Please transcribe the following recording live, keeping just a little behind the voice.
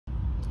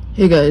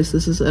Hey guys,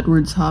 this is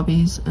Edward's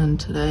Hobbies, and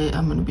today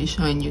I'm going to be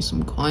showing you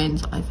some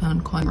coins I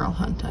found coin roll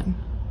hunting.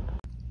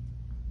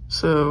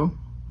 So,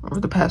 over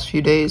the past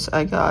few days,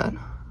 I got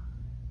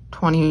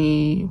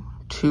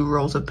 22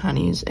 rolls of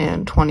pennies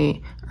and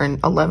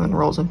 11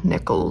 rolls of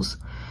nickels,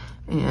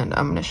 and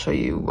I'm going to show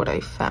you what I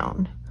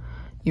found.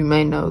 You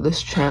may know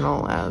this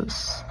channel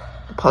as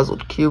the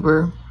Puzzled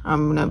Cuber.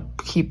 I'm going to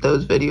keep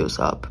those videos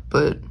up,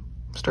 but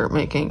start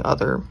making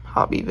other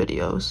hobby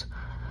videos.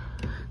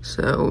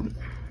 So,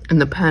 in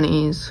the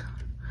pennies,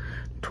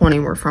 20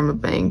 were from a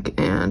bank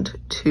and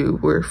 2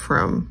 were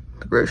from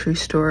the grocery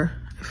store.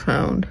 I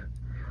found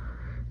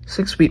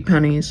 6 wheat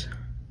pennies,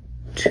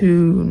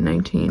 2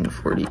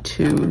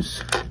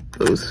 1942s,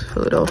 both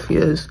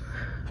Philadelphia's,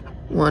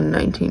 one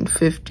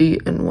 1950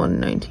 and one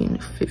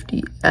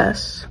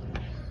 1950s.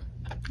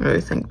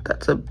 I think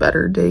that's a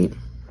better date,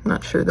 I'm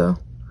not sure though.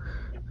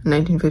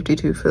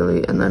 1952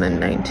 Philly, and then a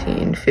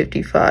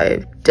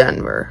 1955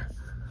 Denver.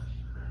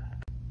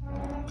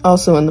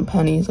 Also in the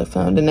pennies, I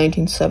found a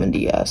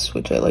 1970s,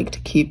 which I like to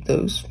keep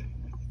those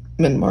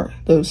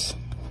those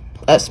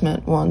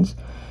S-mint ones,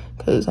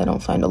 because I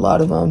don't find a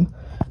lot of them.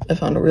 I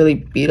found a really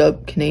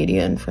beat-up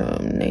Canadian from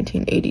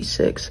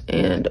 1986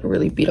 and a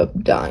really beat-up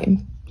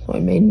dime, so I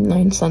made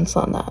 9 cents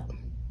on that.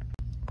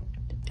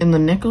 In the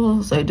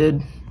nickels, I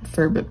did a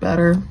fair bit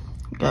better.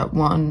 Got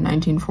one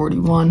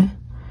 1941,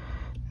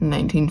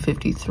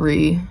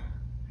 1953,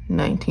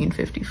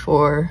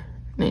 1954,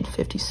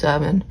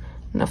 1957,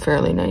 and a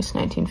fairly nice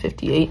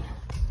 1958.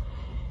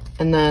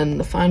 And then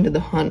the find of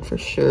the hunt for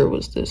sure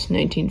was this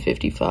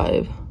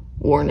 1955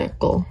 war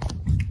nickel.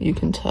 You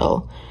can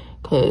tell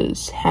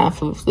because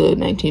half of the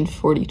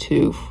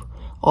 1942,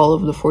 all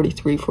of the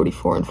 43,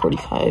 44, and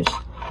 45s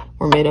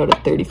were made out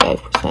of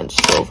 35%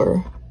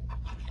 silver.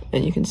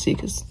 And you can see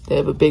because they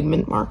have a big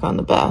mint mark on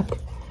the back.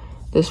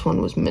 This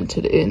one was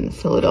minted in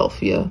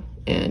Philadelphia,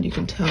 and you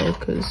can tell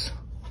because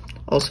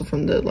also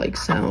from the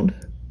sound,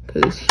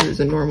 because here's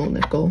a normal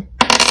nickel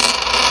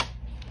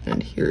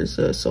and here's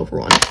a silver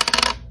one.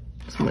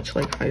 It's much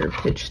higher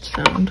pitched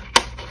sound.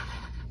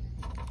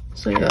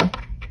 So yeah,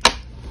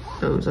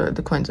 those are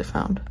the coins I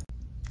found.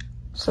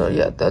 So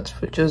yeah, that's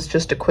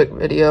just a quick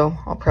video.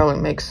 I'll probably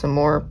make some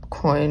more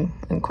coin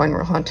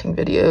roll hunting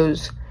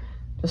videos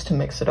just to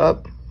mix it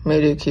up.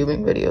 May do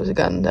cubing videos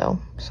again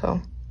though.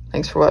 So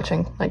thanks for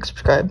watching,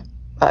 subscribe,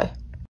 bye.